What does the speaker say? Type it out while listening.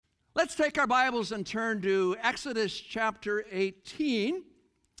Let's take our Bibles and turn to Exodus chapter 18.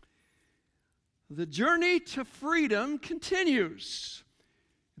 The journey to freedom continues.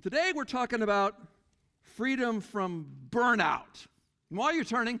 Today we're talking about freedom from burnout. And while you're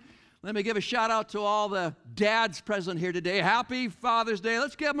turning, let me give a shout out to all the dads present here today. Happy Father's Day.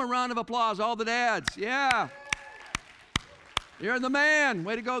 Let's give them a round of applause, all the dads. Yeah. You're the man.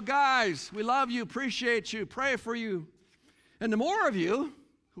 Way to go, guys. We love you, appreciate you, pray for you. And the more of you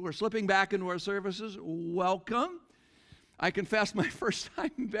who are slipping back into our services, welcome. I confess my first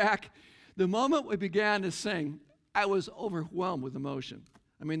time back, the moment we began to sing, I was overwhelmed with emotion.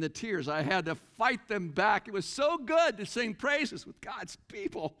 I mean, the tears, I had to fight them back. It was so good to sing praises with God's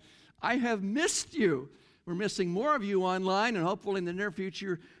people. I have missed you. We're missing more of you online, and hopefully in the near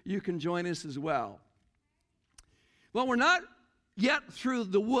future, you can join us as well. Well, we're not yet through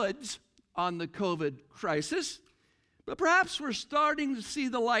the woods on the COVID crisis, but perhaps we're starting to see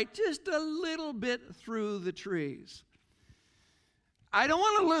the light just a little bit through the trees. I don't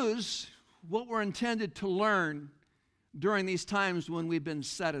want to lose what we're intended to learn during these times when we've been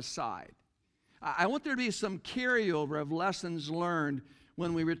set aside. I want there to be some carryover of lessons learned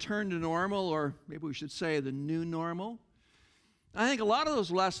when we return to normal, or maybe we should say the new normal. I think a lot of those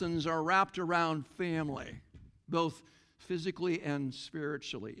lessons are wrapped around family, both physically and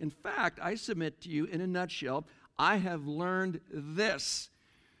spiritually. In fact, I submit to you in a nutshell, I have learned this: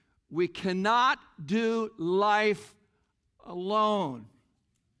 we cannot do life alone.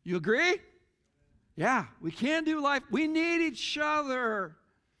 You agree? Yeah, we can't do life. We need each other.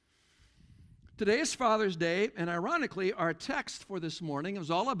 Today is Father's Day, and ironically, our text for this morning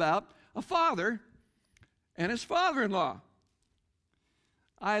is all about a father and his father-in-law.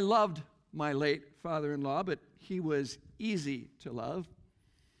 I loved my late father-in-law, but he was easy to love.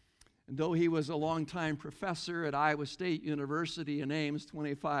 And though he was a longtime professor at Iowa State University in Ames,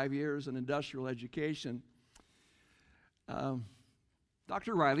 25 years in industrial education,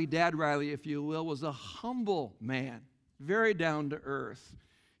 Dr. Riley, Dad Riley, if you will, was a humble man, very down to earth.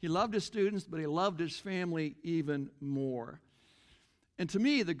 He loved his students, but he loved his family even more. And to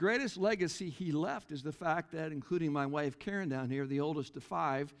me, the greatest legacy he left is the fact that, including my wife Karen down here, the oldest of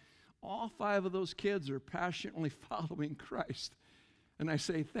five, all five of those kids are passionately following Christ. And I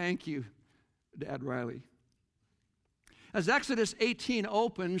say thank you, Dad Riley. As Exodus 18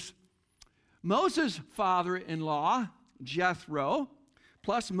 opens, Moses' father-in-law, Jethro,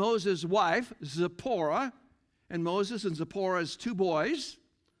 plus Moses' wife, Zipporah, and Moses and Zipporah's two boys,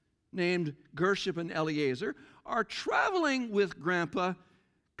 named Gershom and Eleazar, are traveling with Grandpa,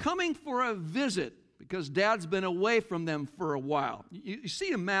 coming for a visit, because Dad's been away from them for a while. You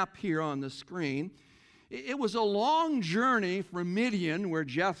see a map here on the screen. It was a long journey from Midian, where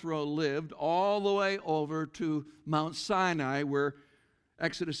Jethro lived, all the way over to Mount Sinai, where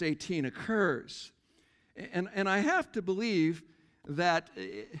Exodus 18 occurs. And I have to believe that,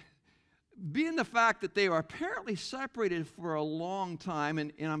 being the fact that they are apparently separated for a long time,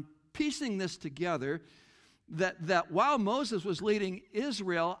 and I'm piecing this together, that while Moses was leading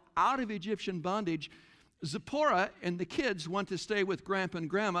Israel out of Egyptian bondage, Zipporah and the kids went to stay with Grandpa and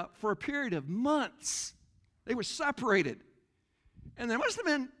Grandma for a period of months. They were separated. And there must have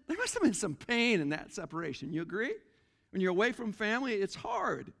been some pain in that separation. You agree? When you're away from family, it's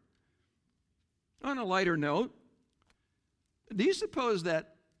hard. On a lighter note, do you suppose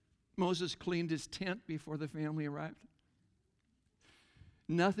that Moses cleaned his tent before the family arrived?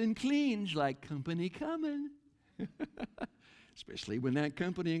 Nothing cleans like company coming. Especially when that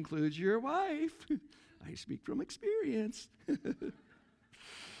company includes your wife. I speak from experience.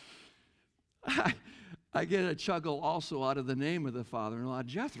 I get a chuckle also out of the name of the father-in-law,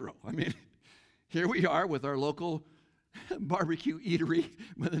 Jethro. I mean, here we are with our local barbecue eatery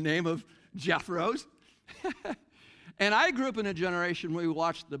with the name of Jethro's. And I grew up in a generation where we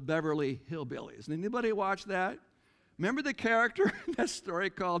watched the Beverly Hillbillies. Anybody watch that? Remember the character in that story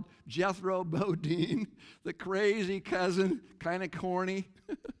called Jethro Bodine, the crazy cousin, kind of corny?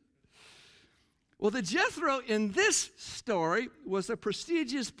 Well, the Jethro in this story was a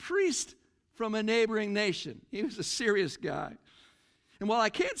prestigious priest from a neighboring nation. He was a serious guy. And while I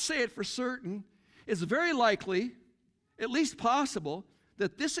can't say it for certain, it's very likely, at least possible,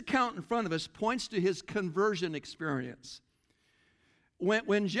 that this account in front of us points to his conversion experience.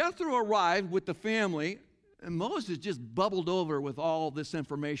 When Jethro arrived with the family, Moses just bubbled over with all this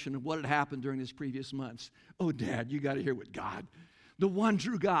information of what had happened during these previous months. Oh, Dad, you got to hear what God, the one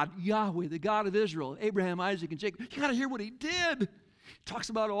true God, Yahweh, the God of Israel, Abraham, Isaac, and Jacob, you got to hear what he did. He talks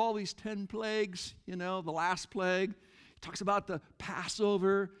about all these 10 plagues, the last plague. He talks about the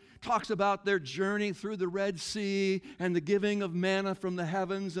Passover, talks about their journey through the Red Sea and the giving of manna from the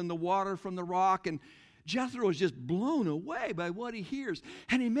heavens and the water from the rock. And Jethro is just blown away by what he hears.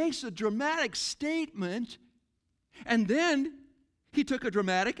 And he makes a dramatic statement, and then he took a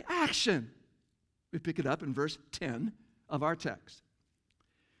dramatic action. We pick it up in verse 10 of our text.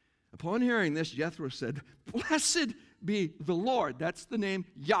 Upon hearing this, Jethro said, "Blessed be the Lord," that's the name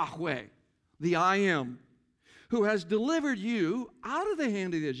Yahweh, the I Am, "who has delivered you out of the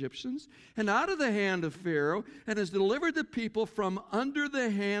hand of the Egyptians and out of the hand of Pharaoh, and has delivered the people from under the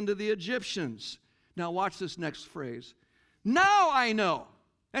hand of the Egyptians." Now watch this next phrase. "Now I know."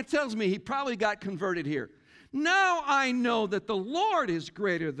 That tells me he probably got converted here. "Now I know that the Lord is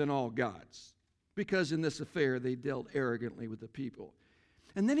greater than all gods," because in this affair they dealt arrogantly with the people.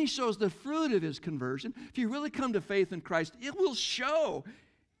 And then he shows the fruit of his conversion. If you really come to faith in Christ, it will show.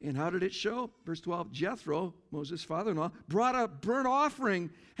 And how did it show? Verse 12, Jethro, Moses' father-in-law, brought a burnt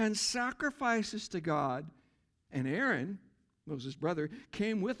offering and sacrifices to God. And Aaron, Moses' brother,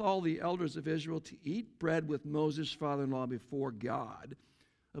 came with all the elders of Israel to eat bread with Moses' father-in-law before God,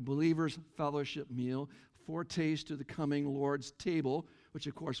 a believer's fellowship meal, foretaste to the coming Lord's table, which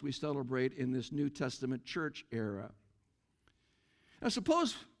of course we celebrate in this New Testament church era. Now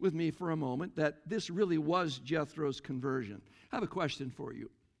suppose with me for a moment that this really was Jethro's conversion. I have a question for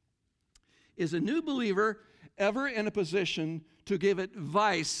you. Is a new believer ever in a position to give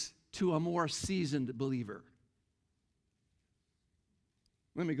advice to a more seasoned believer?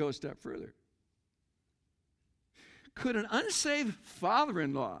 Let me go a step further. Could an unsaved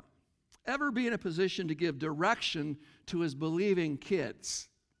father-in-law ever be in a position to give direction to his believing kids?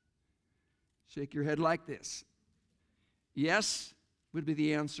 Shake your head like this. Yes would be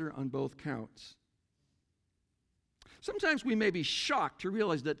the answer on both counts. Sometimes we may be shocked to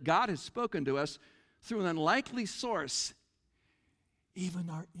realize that God has spoken to us through an unlikely source, even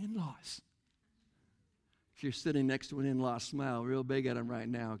our in-laws. If you're sitting next to an in-law, smile real big at them right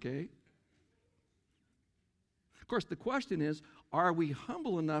now, okay? Of course, the question is, are we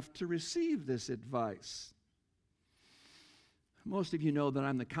humble enough to receive this advice? Most of you know that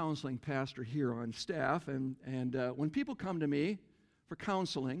I'm the counseling pastor here on staff, and when people come to me for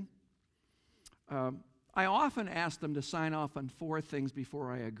counseling, I often ask them to sign off on 4 things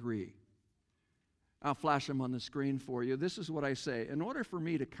before I agree. I'll flash them on the screen for you. This is what I say. In order for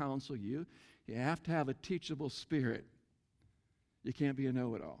me to counsel you, you have to have a teachable spirit. You can't be a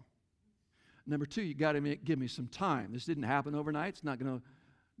know-it-all. Number 2, you got to give me some time. This didn't happen overnight. It's not going to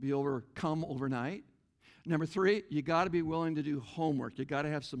be overcome overnight. Number 3, you got to be willing to do homework. You got to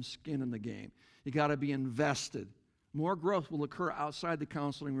have some skin in the game. You got to be invested. More growth will occur outside the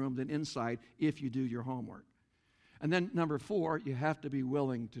counseling room than inside if you do your homework. And then number 4, you have to be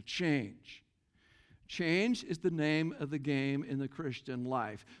willing to change. Change is the name of the game in the Christian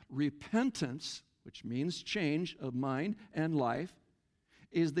life. Repentance, which means change of mind and life,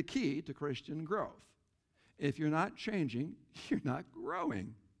 is the key to Christian growth. If you're not changing, you're not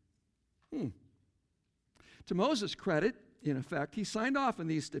growing. To Moses' credit, in effect, he signed off on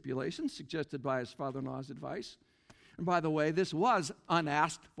these stipulations suggested by his father-in-law's advice. And by the way, this was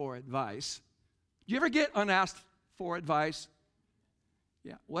unasked for advice. Do you ever get unasked for advice?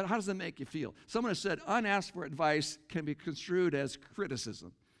 Yeah. How does that make you feel? Someone has said unasked for advice can be construed as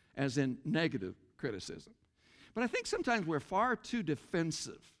criticism, as in negative criticism. But I think sometimes we're far too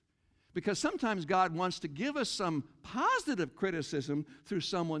defensive, because sometimes God wants to give us some positive criticism through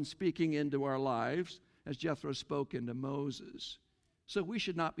someone speaking into our lives, as Jethro spoke into Moses. So we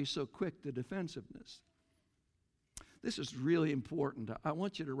should not be so quick to defensiveness. This is really important. I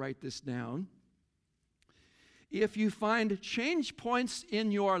want you to write this down. If you find change points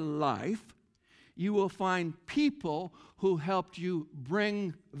in your life, you will find people who helped you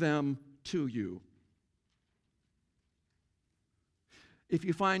bring them to you. If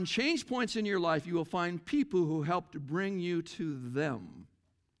you find change points in your life, you will find people who helped bring you to them.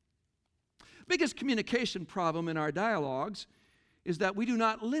 Biggest communication problem in our dialogues is that we do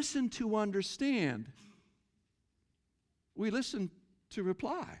not listen to understand. We listen to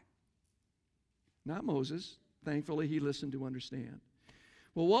reply. Not Moses. Thankfully, he listened to understand.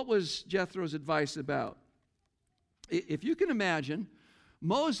 Well, what was Jethro's advice about? If you can imagine,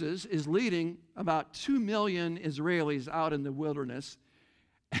 Moses is leading about 2 million Israelis out in the wilderness,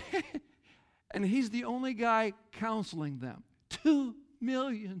 and he's the only guy counseling them. 2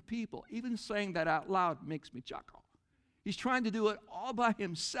 million people. Even saying that out loud makes me chuckle. He's trying to do it all by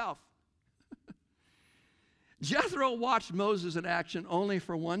himself. Jethro watched Moses in action only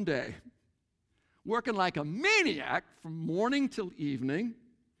for one day, working like a maniac from morning till evening.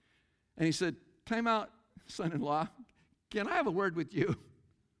 And he said, "Time out, son-in-law. Can I have a word with you?"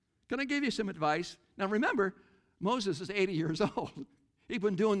 Can I give you some advice? Now remember, Moses is 80 years old. He's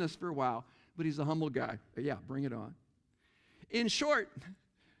been doing this for a while, but he's a humble guy. Yeah, bring it on. In short,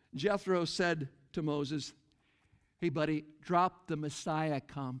 Jethro said to Moses, hey, buddy, drop the Messiah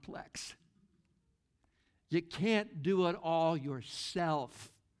complex. You can't do it all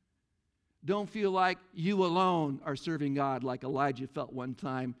yourself. Don't feel like you alone are serving God like Elijah felt one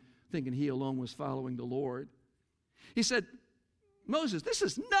time, thinking he alone was following the Lord. He said, Moses, this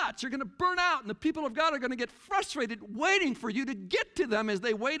is nuts. You're going to burn out, and the people of God are going to get frustrated waiting for you to get to them as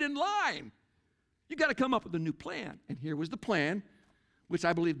they wait in line. You got to come up with a new plan. And here was the plan, which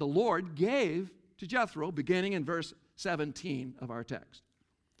I believe the Lord gave to Jethro, beginning in verse 17 of our text.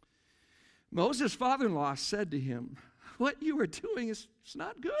 Moses' father-in-law said to him, what you are doing is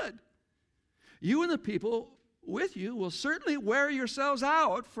not good. You and the people with you will certainly wear yourselves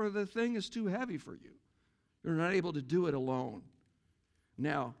out, for the thing is too heavy for you. You're not able to do it alone.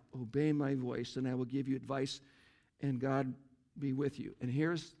 Now, obey my voice, and I will give you advice, and God be with you. And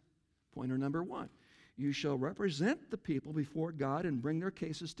here's pointer number 1. You shall represent the people before God and bring their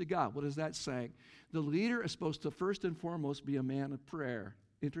cases to God. What is that saying? The leader is supposed to first and foremost be a man of prayer,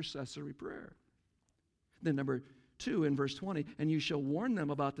 intercessory prayer. Then number 2 in verse 20, and you shall warn them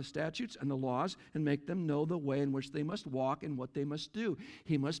about the statutes and the laws and make them know the way in which they must walk and what they must do.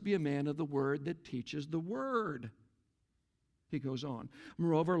 He must be a man of the word that teaches the word. He goes on.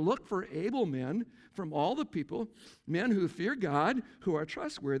 Moreover, look for able men from all the people, men who fear God, who are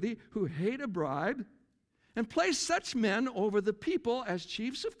trustworthy, who hate a bribe, and place such men over the people as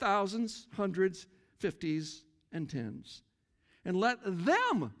chiefs of thousands, hundreds, fifties, and tens. And let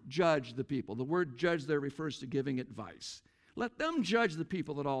them judge the people. The word judge there refers to giving advice. Let them judge the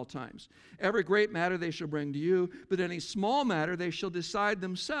people at all times. Every great matter they shall bring to you, but any small matter they shall decide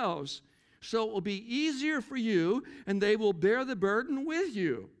themselves. So it will be easier for you, and they will bear the burden with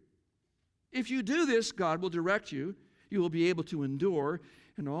you. If you do this, God will direct you. You will be able to endure,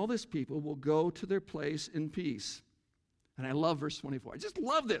 and all this people will go to their place in peace. And I love verse 24. I just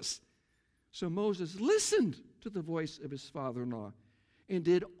love this. So Moses listened to the voice of his father-in-law and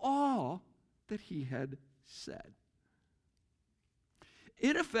did all that he had said.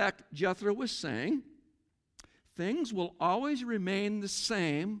 In effect, Jethro was saying, things will always remain the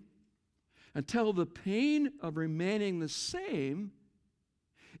same until the pain of remaining the same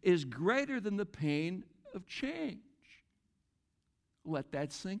is greater than the pain of change. Let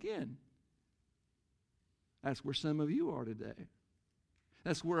that sink in. That's where some of you are today.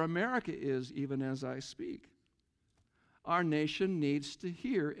 That's where America is even as I speak. Our nation needs to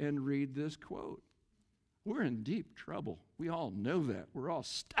hear and read this quote. We're in deep trouble. We all know that. We're all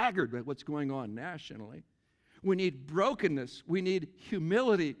staggered by what's going on nationally. We need brokenness. We need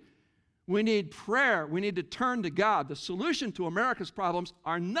humility. We need prayer. We need to turn to God. The solution to America's problems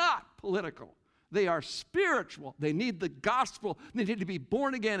are not political. They are spiritual. They need the gospel. They need to be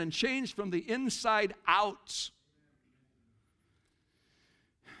born again and changed from the inside out.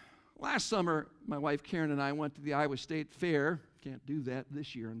 Last summer, my wife Karen and I went to the Iowa State Fair. Can't do that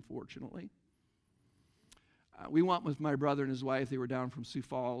this year, unfortunately. We went with my brother and his wife. They were down from Sioux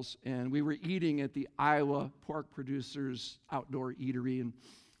Falls, and we were eating at the Iowa Pork Producers Outdoor Eatery.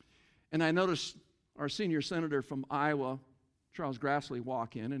 And I noticed our senior senator from Iowa, Charles Grassley,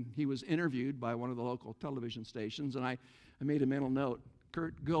 walk in, and he was interviewed by one of the local television stations, and I made a mental note,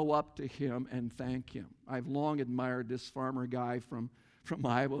 Kurt, go up to him and thank him. I've long admired this farmer guy from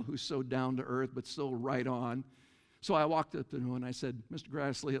Iowa who's so down to earth but so right on. So I walked up to him and I said, Mr.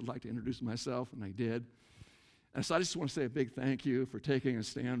 Grassley, I'd like to introduce myself, and I did. And so I just want to say a big thank you for taking a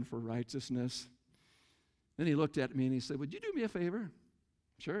stand for righteousness. Then he looked at me and he said, would you do me a favor?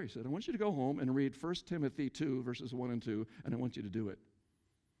 Sure, he said, I want you to go home and read 1 Timothy 2, verses 1 and 2, and I want you to do it.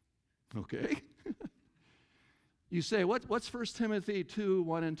 Okay. You say, what's 1 Timothy 2,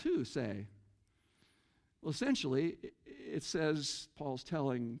 1 and 2 say? Well, essentially, it says, Paul's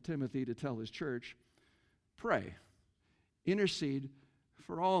telling Timothy to tell his church, pray, intercede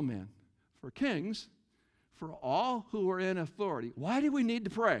for all men, for kings, for all who are in authority. Why do we need to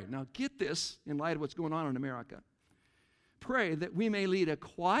pray? Now, get this in light of what's going on in America. Pray that we may lead a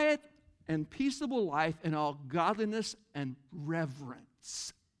quiet and peaceable life in all godliness and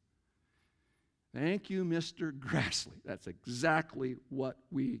reverence. Thank you, Mr. Grassley. That's exactly what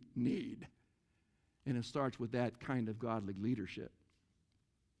we need. And it starts with that kind of godly leadership.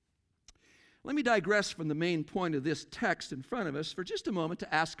 Let me digress from the main point of this text in front of us for just a moment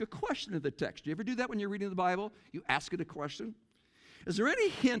to ask a question of the text. Do you ever do that when you're reading the Bible? You ask it a question? Is there any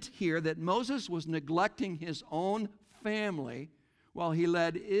hint here that Moses was neglecting his own family while he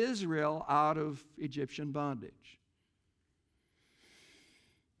led Israel out of Egyptian bondage?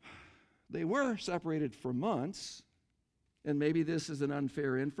 They were separated for months, and maybe this is an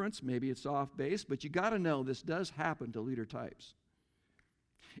unfair inference, maybe it's off base, but you got to know this does happen to leader types.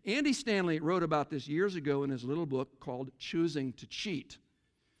 Andy Stanley wrote about this years ago in his little book called Choosing to Cheat.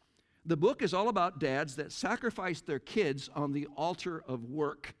 The book is all about dads that sacrifice their kids on the altar of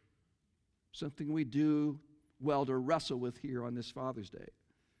work, something we do well to wrestle with here on this Father's Day.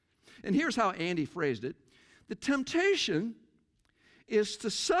 And here's how Andy phrased it. The temptation is to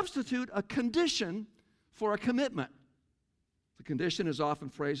substitute a condition for a commitment. The condition is often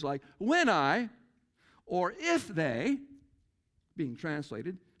phrased like, when I, or if they, being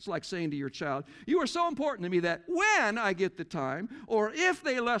translated. It's like saying to your child, you are so important to me that when I get the time, or if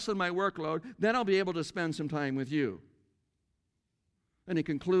they lessen my workload, then I'll be able to spend some time with you. And he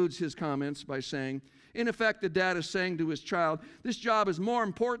concludes his comments by saying, in effect, the dad is saying to his child, this job is more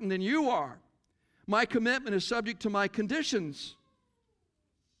important than you are. My commitment is subject to my conditions.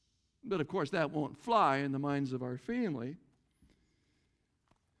 But of course, that won't fly in the minds of our family.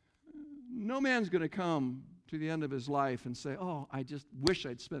 No man's going to come to the end of his life and say, oh, I just wish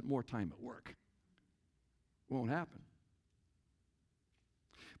I'd spent more time at work. Won't happen.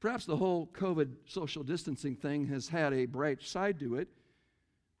 Perhaps the whole COVID social distancing thing has had a bright side to it,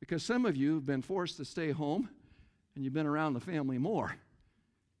 because some of you have been forced to stay home and you've been around the family more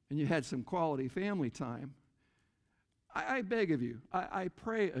and you had some quality family time. I beg of you, I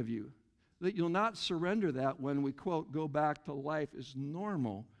pray of you that you'll not surrender that when we, quote, go back to life as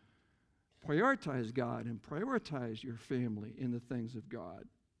normal. Prioritize God and prioritize your family in the things of God.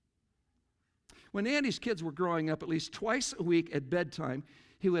 When Andy's kids were growing up, at least twice a week at bedtime,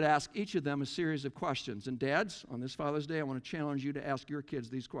 he would ask each of them a series of questions. And dads, on this Father's Day, I want to challenge you to ask your kids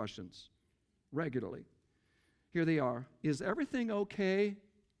these questions regularly. Here they are. Is everything okay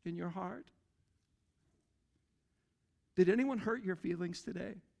in your heart? Did anyone hurt your feelings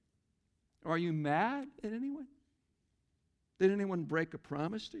today? Are you mad at anyone? Did anyone break a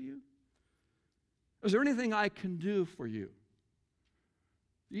promise to you? Is there anything I can do for you?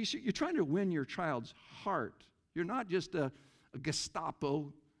 You're trying to win your child's heart. You're not just a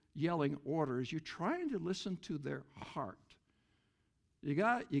Gestapo yelling orders. You're trying to listen to their heart. You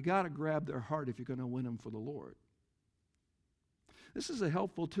got to grab their heart if you're going to win them for the Lord. This is a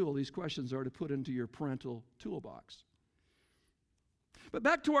helpful tool. These questions are to put into your parental toolbox. But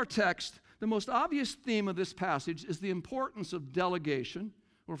back to our text, the most obvious theme of this passage is the importance of delegation,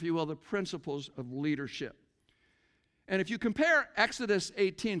 or if you will, the principles of leadership. And if you compare Exodus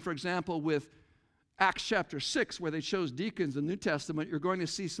 18, for example, with Acts chapter 6, where they chose deacons in the New Testament, you're going to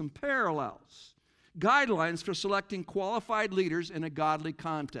see some parallels, guidelines for selecting qualified leaders in a godly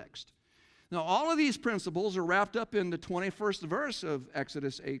context. Now, all of these principles are wrapped up in the 21st verse of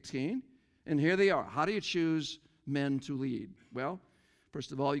Exodus 18, and here they are. How do you choose men to lead? Well,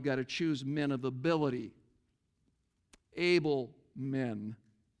 first of all, you got to choose men of ability, able men.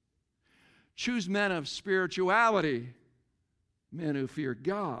 Choose men of spirituality, men who fear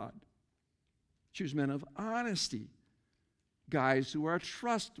God. Choose men of honesty, guys who are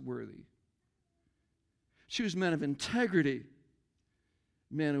trustworthy. Choose men of integrity,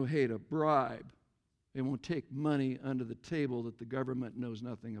 men who hate a bribe. They won't take money under the table that the government knows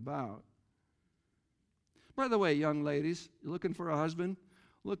nothing about. By the way, young ladies, you're looking for a husband?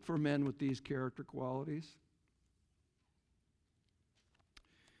 Look for men with these character qualities.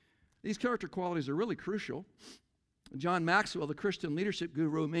 These character qualities are really crucial. John Maxwell, the Christian leadership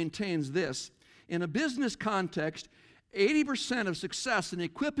guru, maintains this. In a business context, 80% of success in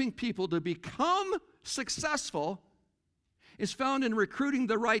equipping people to become successful is found in recruiting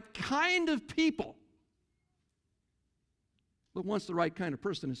the right kind of people. But once the right kind of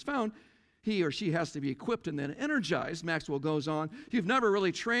person is found, he or she has to be equipped and then energized. Maxwell goes on, you've never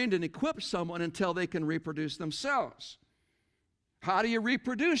really trained and equipped someone until they can reproduce themselves. How do you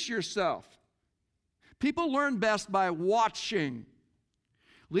reproduce yourself? People learn best by watching.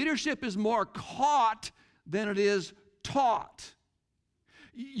 Leadership is more caught than it is taught.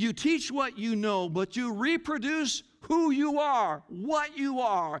 You teach what you know, but you reproduce who you are, what you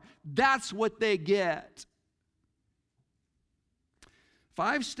are. That's what they get.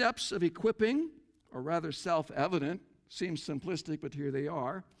 5 steps of equipping are rather self-evident. Seems simplistic, but here they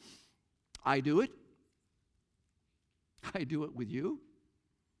are. I do it. I do it with you.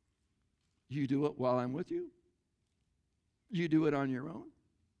 You do it while I'm with you. You do it on your own.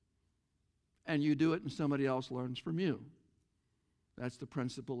 And you do it and somebody else learns from you. That's the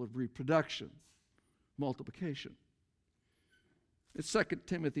principle of reproduction, multiplication. It's 2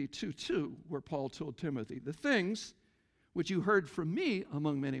 Timothy 2:2, where Paul told Timothy, the things which you heard from me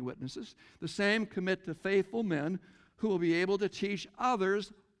among many witnesses, the same commit to faithful men who will be able to teach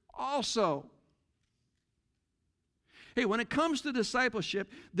others also. Hey, when it comes to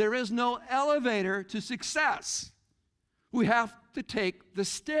discipleship, there is no elevator to success. We have to take the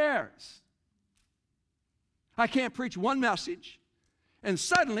stairs. I can't preach one message and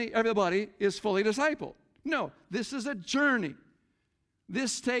suddenly everybody is fully discipled. No, this is a journey.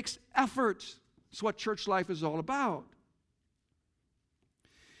 This takes effort. It's what church life is all about.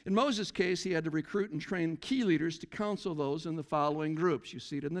 In Moses' case, he had to recruit and train key leaders to counsel those in the following groups. You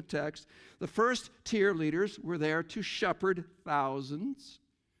see it in the text. The first tier leaders were there to shepherd thousands.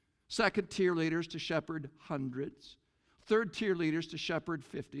 Second tier leaders to shepherd hundreds. Third tier leaders to shepherd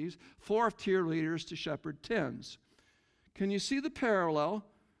 50s. Fourth tier leaders to shepherd 10s. Can you see the parallel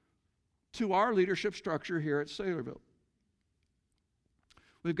to our leadership structure here at Saylorville?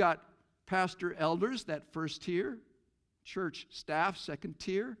 We've got pastor elders, that first tier. Church staff, second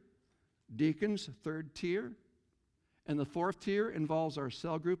tier. Deacons, third tier. And the fourth tier involves our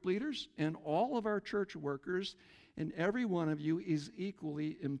cell group leaders and all of our church workers. And every one of you is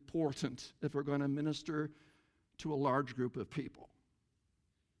equally important if we're going to minister to a large group of people.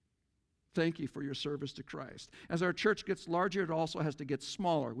 Thank you for your service to Christ. As our church gets larger, it also has to get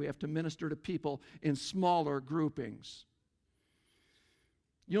smaller. We have to minister to people in smaller groupings.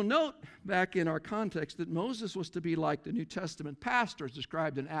 You'll note back in our context that Moses was to be like the New Testament pastors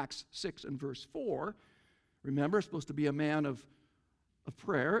described in Acts 6 and verse 4. Remember, supposed to be a man of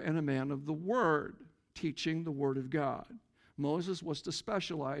prayer and a man of the Word, teaching the Word of God. Moses was to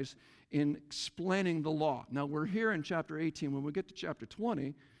specialize in explaining the law. Now, we're here in chapter 18. When we get to chapter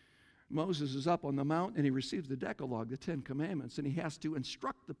 20, Moses is up on the mount and he receives the Decalogue, the Ten Commandments, and he has to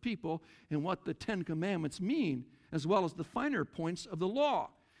instruct the people in what the Ten Commandments mean, as well as the finer points of the law.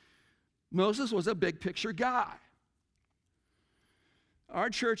 Moses was a big picture guy. Our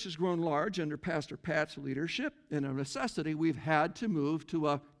church has grown large under Pastor Pat's leadership, and of necessity, we've had to move to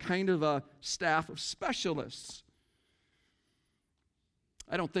a kind of a staff of specialists.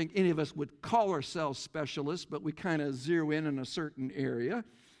 I don't think any of us would call ourselves specialists, but we kind of zero in a certain area.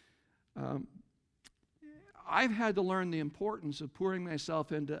 I've had to learn the importance of pouring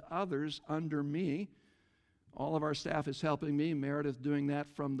myself into others under me. All of our staff is helping me. Meredith doing that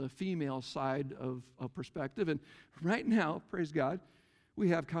from the female side of perspective. And right now, praise God, we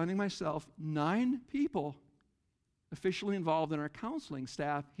have, counting myself, 9 people officially involved in our counseling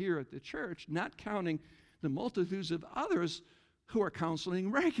staff here at the church, not counting the multitudes of others who are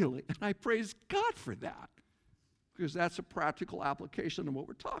counseling regularly. And I praise God for that, because that's a practical application of what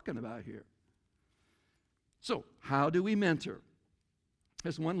we're talking about here. So, how do we mentor?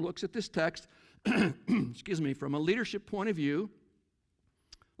 As one looks at this text, from a leadership point of view,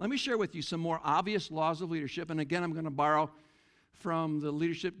 let me share with you some more obvious laws of leadership. And again, I'm going to borrow from the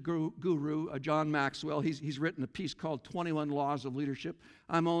leadership guru, John Maxwell. He's written a piece called 21 Laws of Leadership.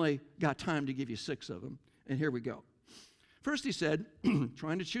 I'm only got time to give you 6 of them. And here we go. First, he said,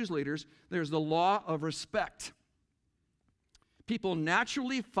 trying to choose leaders, there's the law of respect. People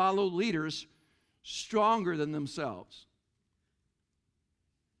naturally follow leaders stronger than themselves.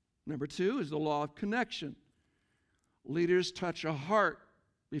 Number 2 is the law of connection. Leaders touch a heart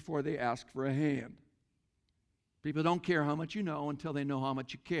before they ask for a hand. People don't care how much you know until they know how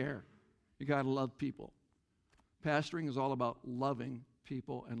much you care. You got to love people. Pastoring is all about loving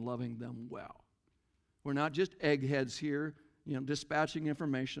people and loving them well. We're not just eggheads here, dispatching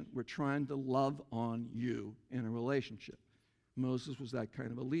information. We're trying to love on you in a relationship. Moses was that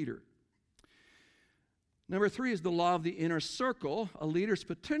kind of a leader. Number 3 is the law of the inner circle. A leader's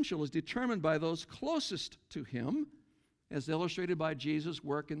potential is determined by those closest to him, as illustrated by Jesus'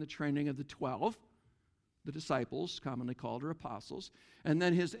 work in the training of the 12, the disciples, commonly called or apostles, and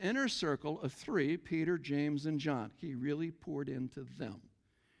then his inner circle of 3, Peter, James, and John. He really poured into them.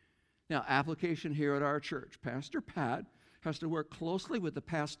 Now, application here at our church. Pastor Pat has to work closely with the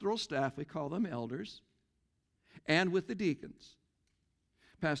pastoral staff, we call them elders, and with the deacons.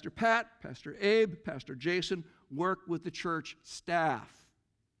 Pastor Pat, Pastor Abe, Pastor Jason work with the church staff.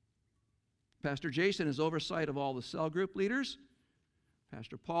 Pastor Jason has oversight of all the cell group leaders.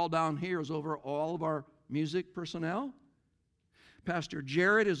 Pastor Paul down here is over all of our music personnel. Pastor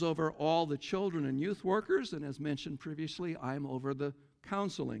Jared is over all the children and youth workers, and as mentioned previously, I'm over the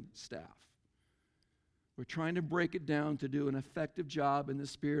counseling staff. We're trying to break it down to do an effective job in the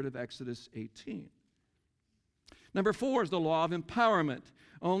spirit of Exodus 18. Number 4 is the law of empowerment.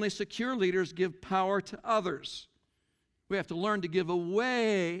 Only secure leaders give power to others. We have to learn to give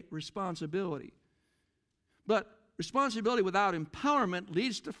away responsibility. But responsibility without empowerment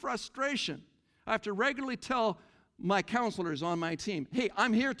leads to frustration. I have to regularly tell my counselors on my team, hey,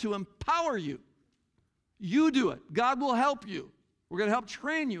 I'm here to empower you. You do it. God will help you. We're going to help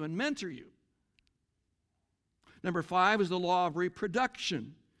train you and mentor you. Number 5 is the law of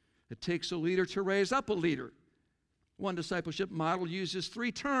reproduction. It takes a leader to raise up a leader. One discipleship model uses 3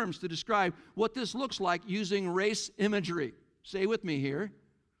 terms to describe what this looks like using race imagery. Stay with me here.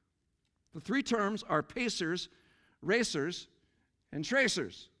 The 3 terms are pacers, racers, and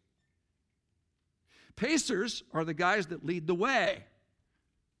tracers. Pacers are the guys that lead the way.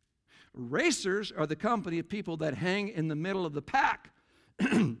 Racers are the company of people that hang in the middle of the pack.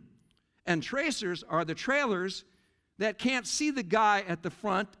 And tracers are the trailers that can't see the guy at the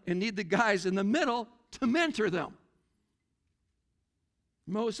front and need the guys in the middle to mentor them.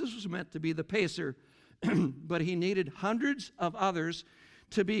 Moses was meant to be the pacer, but he needed hundreds of others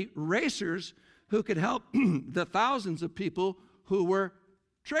to be racers who could help the thousands of people who were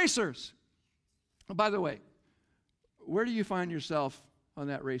tracers. Oh, by the way, where do you find yourself on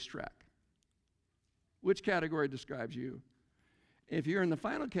that racetrack? Which category describes you? If you're in the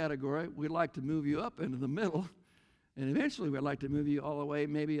final category, we'd like to move you up into the middle, and eventually we'd like to move you all the way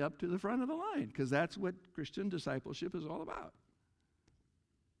maybe up to the front of the line, because that's what Christian discipleship is all about.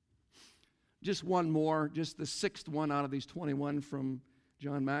 Just one more, just the 6th one out of these 21 from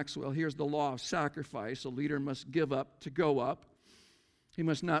John Maxwell. Here's the law of sacrifice. A leader must give up to go up. He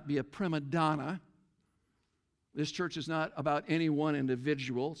must not be a prima donna. This church is not about any one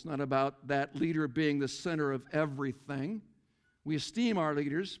individual. It's not about that leader being the center of everything. We esteem our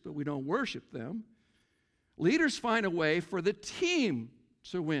leaders, but we don't worship them. Leaders find a way for the team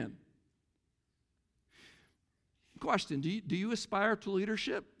to win. Question, do you aspire to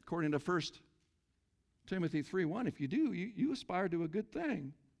leadership? According to 1 Timothy 3:1, if you do, you aspire to a good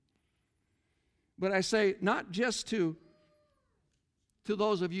thing. But I say not just to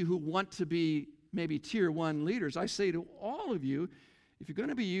those of you who want to be maybe tier 1 leaders. I say to all of you, if you're going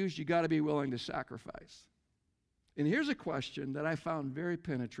to be used, you got to be willing to sacrifice. And here's a question that I found very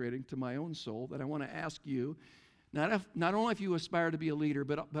penetrating to my own soul that I want to ask you, not only if you aspire to be a leader,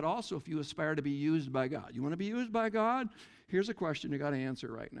 but also if you aspire to be used by God. You want to be used by God? Here's a question you got to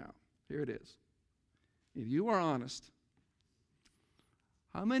answer right now. Here it is. If you are honest,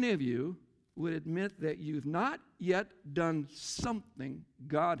 how many of you would admit that you've not yet done something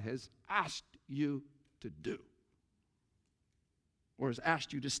God has asked you to do, or has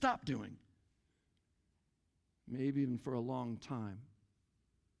asked you to stop doing, maybe even for a long time?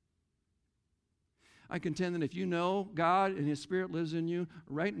 I contend that if you know God and His Spirit lives in you,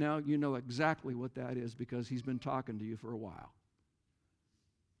 right now you know exactly what that is because He's been talking to you for a while.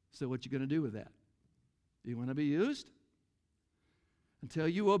 So what you going to do with that? Do you want to be used? Until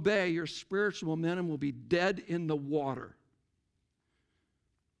you obey, your spiritual momentum will be dead in the water.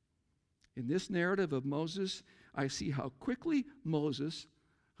 In this narrative of Moses, I see how quickly Moses,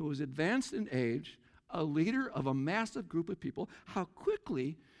 who was advanced in age, a leader of a massive group of people, how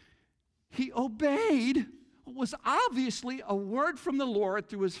quickly he obeyed what was obviously a word from the Lord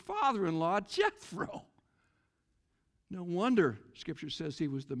through his father-in-law, Jethro. No wonder Scripture says he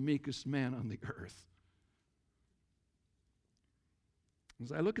was the meekest man on the earth.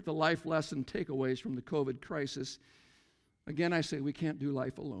 As I look at the life lesson takeaways from the COVID crisis, again I say we can't do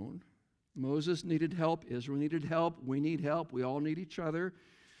life alone. Moses needed help. Israel needed help. We need help. We all need each other.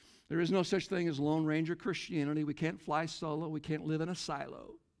 There is no such thing as Lone Ranger Christianity. We can't fly solo. We can't live in a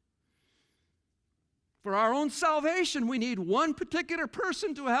silo. For our own salvation, we need one particular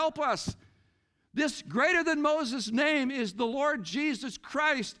person to help us. This greater than Moses' name is the Lord Jesus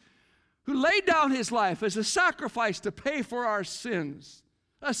Christ, who laid down his life as a sacrifice to pay for our sins,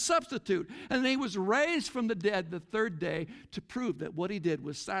 a substitute. And he was raised from the dead the 3rd day to prove that what he did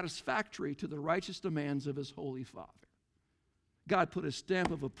was satisfactory to the righteous demands of his holy Father. God put a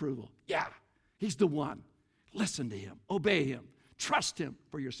stamp of approval. Yeah, he's the one. Listen to him. Obey him. Trust him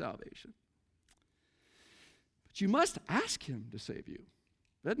for your salvation. But you must ask him to save you.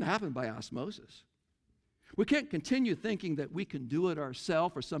 It doesn't happen by osmosis. We can't continue thinking that we can do it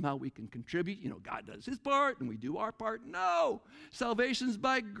ourselves or somehow we can contribute. You know, God does his part and we do our part. No. Salvation's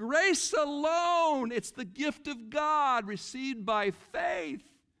by grace alone. It's the gift of God received by faith.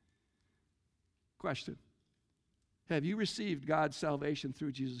 Question. Have you received God's salvation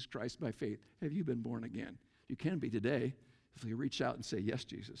through Jesus Christ by faith? Have you been born again? You can be today if you reach out and say, yes,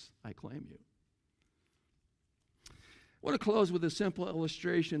 Jesus, I claim you. I want to close with a simple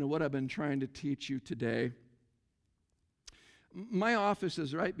illustration of what I've been trying to teach you today. My office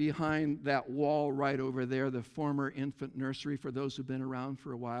is right behind that wall right over there, the former infant nursery for those who've been around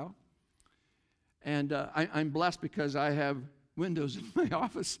for a while. And I'm blessed because I have windows in my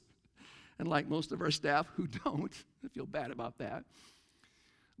office, and like most of our staff who don't, I feel bad about that.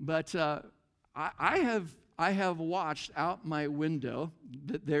 But I I have watched out my window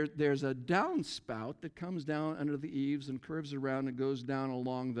that there's a downspout that comes down under the eaves and curves around and goes down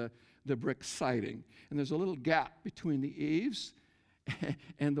along the brick siding. And there's a little gap between the eaves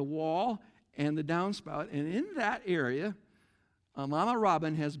and the wall and the downspout. And in that area, Mama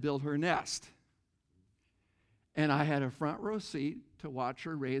Robin has built her nest. And I had a front row seat to watch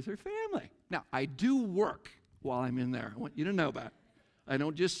her raise her family. Now, I do work while I'm in there. I want you to know that. I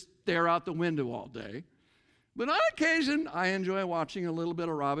don't just stare out the window all day. But on occasion, I enjoy watching a little bit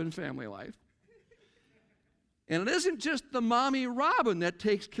of Robin family life. And it isn't just the mommy Robin that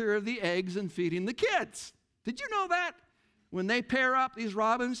takes care of the eggs and feeding the kids. Did you know that? When they pair up, these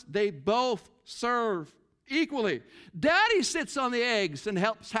robins, they both serve equally. Daddy sits on the eggs and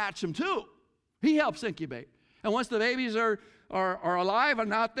helps hatch them too. He helps incubate. And once the babies are alive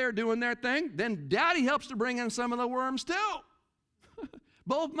and out there doing their thing, then Daddy helps to bring in some of the worms too.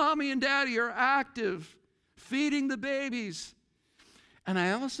 Both Mommy and Daddy are active, feeding the babies. And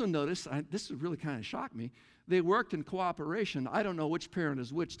I also noticed, this really kind of shocked me, they worked in cooperation. I don't know which parent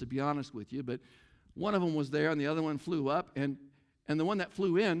is which, to be honest with you, but one of them was there and the other one flew up, and the one that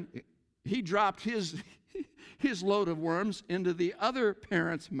flew in, he dropped his load of worms into the other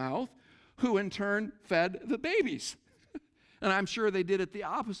parent's mouth, who in turn fed the babies. And I'm sure they did it the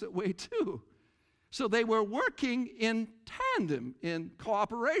opposite way too. So they were working in tandem, in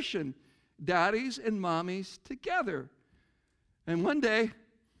cooperation, daddies and mommies together. And one day,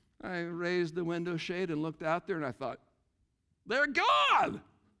 I raised the window shade and looked out there and I thought, they're gone!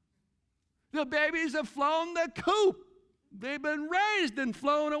 The babies have flown the coop. They've been raised and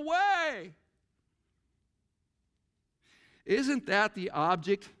flown away. Isn't that the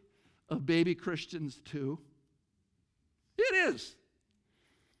object of baby Christians too? It is.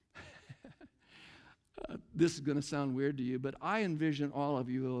 This is going to sound weird to you, but I envision all of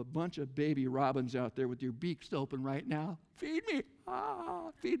you, a bunch of baby robins out there with your beaks open right now. Feed me.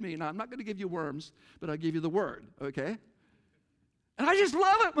 Feed me. Now, I'm not going to give you worms, but I'll give you the word, okay? And I just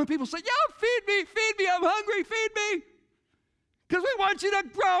love it when people say, yo, feed me, I'm hungry, feed me. Because we want you to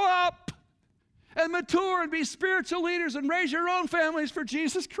grow up and mature and be spiritual leaders and raise your own families for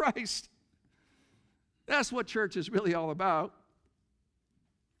Jesus Christ. That's what church is really all about.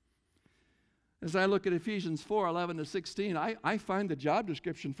 As I look at Ephesians 4:11-16, I find the job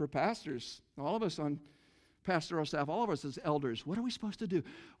description for pastors, all of us on pastoral staff, all of us as elders. What are we supposed to do?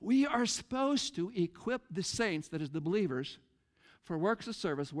 We are supposed to equip the saints, that is the believers, for works of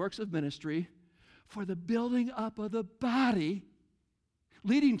service, works of ministry, for the building up of the body,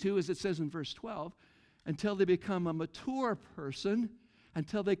 leading to, as it says in verse 12, until they become a mature person,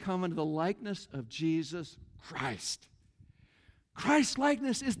 until they come into the likeness of Jesus Christ. Christ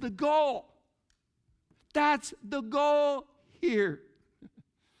likeness is the goal. That's the goal here.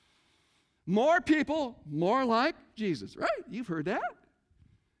 More people, more like Jesus, right? You've heard that?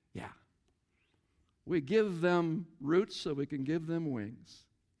 Yeah. We give them roots so we can give them wings.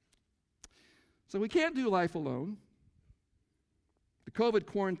 So we can't do life alone. The COVID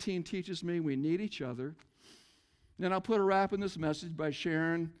quarantine teaches me we need each other. And I'll put a wrap in this message by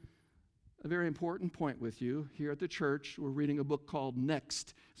sharing a very important point with you. Here at the church, we're reading a book called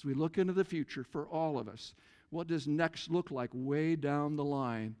Next, as we look into the future for all of us. What does next look like way down the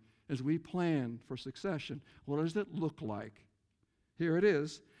line as we plan for succession? What does it look like? Here it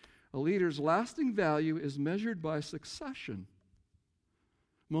is. A leader's lasting value is measured by succession.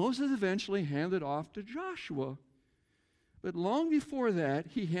 Moses eventually handed off to Joshua, but long before that,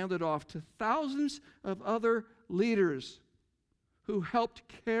 he handed off to thousands of other leaders who helped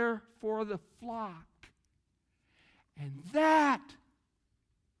care for the flock. And that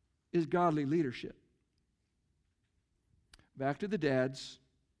is godly leadership. Back to the dads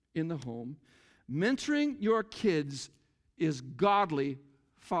in the home. Mentoring your kids is godly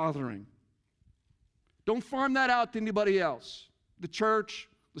fathering. Don't farm that out to anybody else. The church,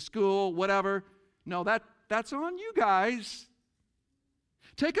 the school, whatever. No, that's on you guys.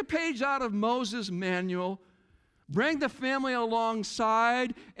 Take a page out of Moses' manual. Bring the family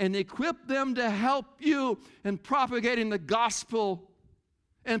alongside and equip them to help you in propagating the gospel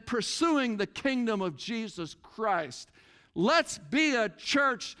and pursuing the kingdom of Jesus Christ. Let's be a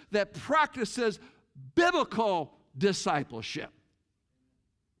church that practices biblical discipleship.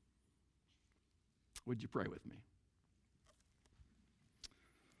 Would you pray with me?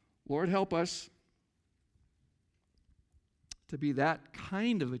 Lord, help us to be that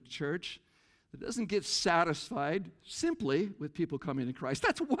kind of a church that doesn't get satisfied simply with people coming to Christ.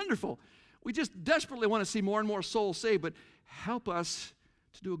 That's wonderful. We just desperately want to see more and more souls saved, but help us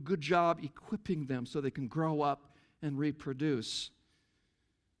to do a good job equipping them so they can grow up and reproduce.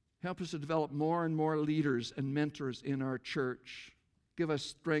 Help us to develop more and more leaders and mentors in our church. Give us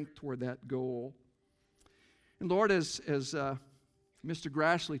strength toward that goal. And Lord, as Mr.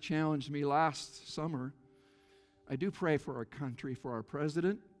 Grassley challenged me last summer, I do pray for our country, for our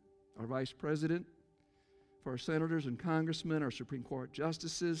president, our vice president, for our senators and congressmen, our Supreme Court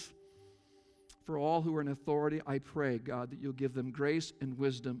justices, for all who are in authority. I pray, God, that you'll give them grace and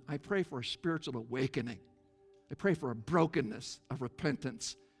wisdom. I pray for a spiritual awakening. I pray for a brokenness of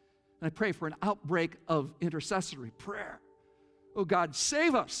repentance. And I pray for an outbreak of intercessory prayer. Oh God,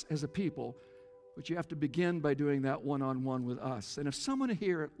 save us as a people. But you have to begin by doing that one-on-one with us. And if someone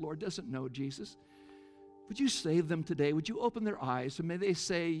here, Lord, doesn't know Jesus, would you save them today? Would you open their eyes and may they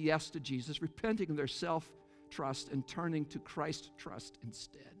say yes to Jesus, repenting of their self-trust and turning to Christ trust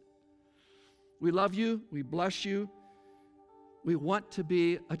instead. We love you. We bless you. We want to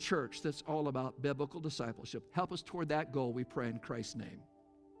be a church that's all about biblical discipleship. Help us toward that goal, we pray in Christ's name.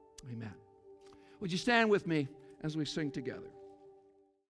 Amen. Would you stand with me as we sing together?